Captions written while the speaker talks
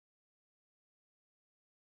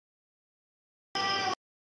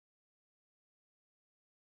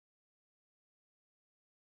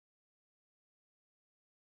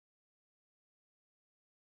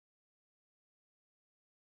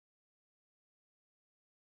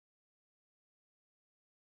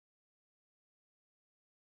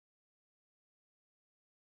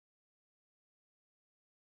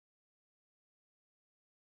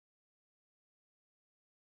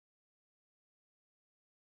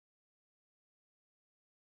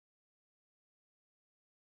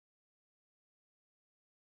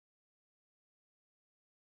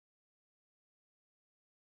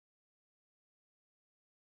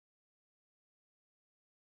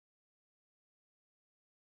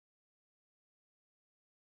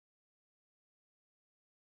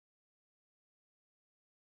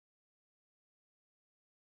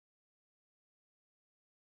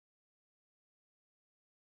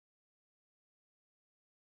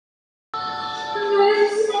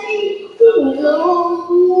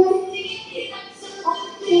Hello. Okay, I'm so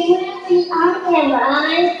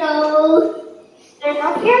turn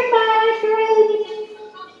off your mic, right?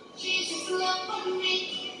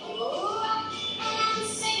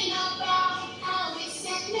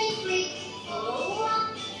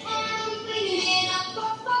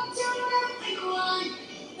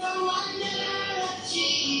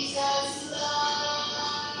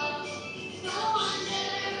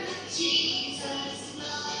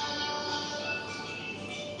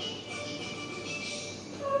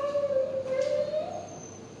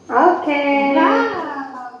 Okay.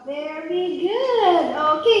 Wow, very good.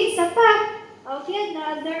 Okay, isa pa. Okay,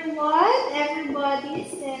 another one. Everybody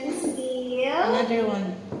stand still. Another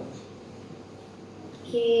one.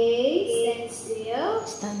 Okay, stand still.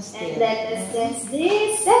 Stand still. And let us dance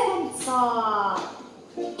this second song.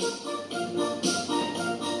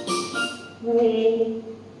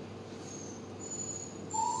 Wait.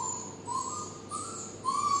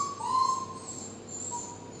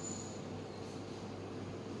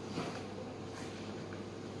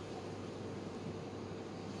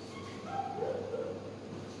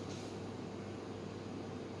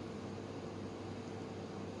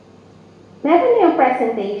 Meron yung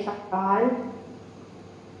presentation?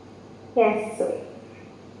 Yes, sir.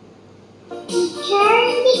 Teacher,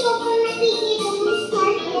 hindi ko po nakikita yung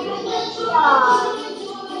start presentation.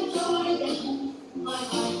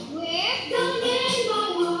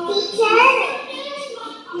 Teacher,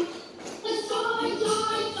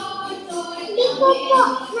 hindi ko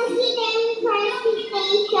po nakita yung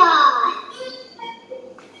presentation.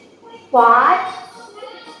 What?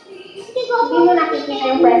 Hindi ko Hindi po mo nakikita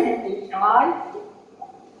yung presentation?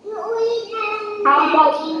 Uulit na lang. How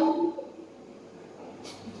about you?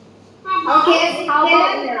 Okay, How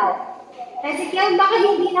about Ezekiel. now? Ezekiel, baka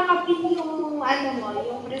hindi nakapin yung ano mo,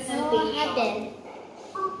 yung presentation.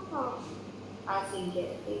 Opo. Ah,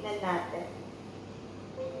 sige. Tingnan natin.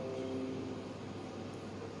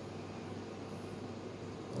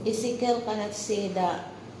 Ezekiel cannot see the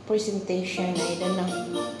presentation. I don't know.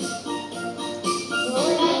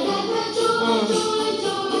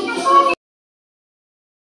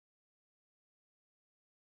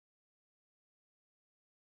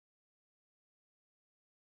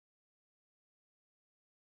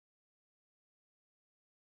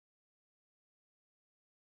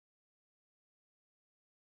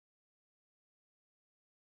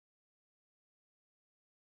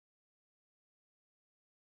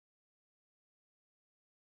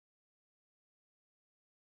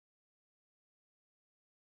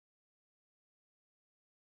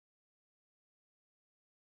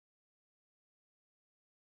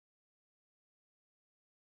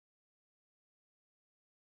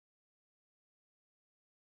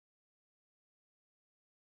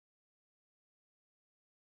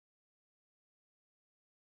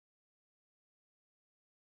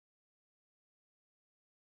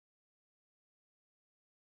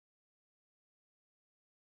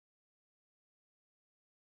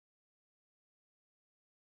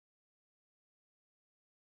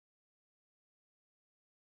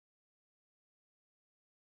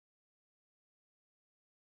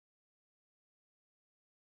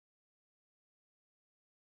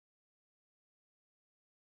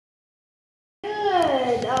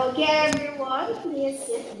 Good. Okay, everyone, please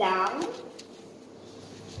sit down.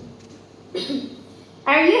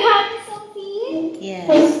 Are you happy, Sophie?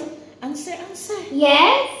 Yes. Answer.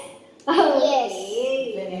 Yes? Okay. Yes.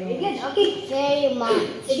 Very good. Okay. Very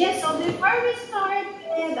much. Sige, so before we start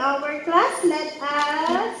with our class, let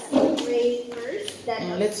us pray first.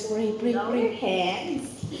 Let's pray. Bow our hands.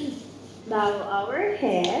 Bow our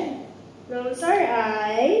head. Close our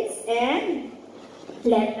eyes and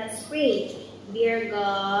let us pray. Dear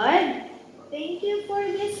God, thank you for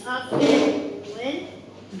this afternoon.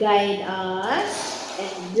 Guide us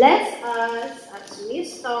and bless us as we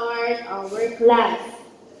start our class.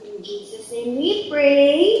 In Jesus' name we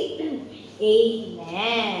pray.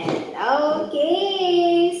 Amen.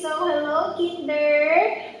 Okay, so hello,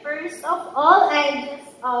 Kinder. First of all,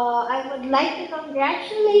 I would like to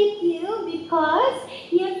congratulate you because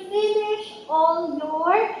you finished all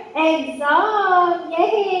your exam.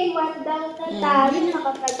 Yay! 1 down na tayo.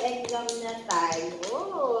 Nakapag-exam na tayo.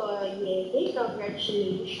 Yay!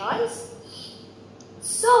 Congratulations.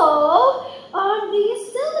 So, do you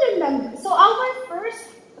still remember? So, our first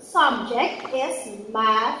subject is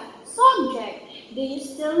math subject. Do you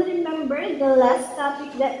still remember the last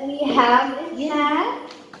topic that we have in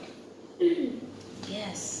math?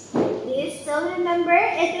 Yes. Do you still remember?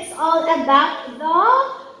 It is all about the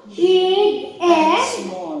big and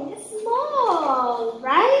small. small,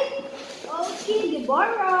 right? Okay,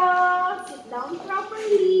 Deborah, sit down down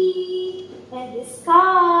properly and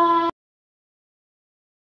discuss.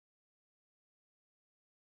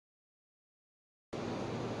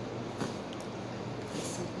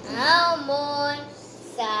 Almond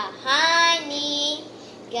sa honey,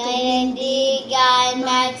 gaya din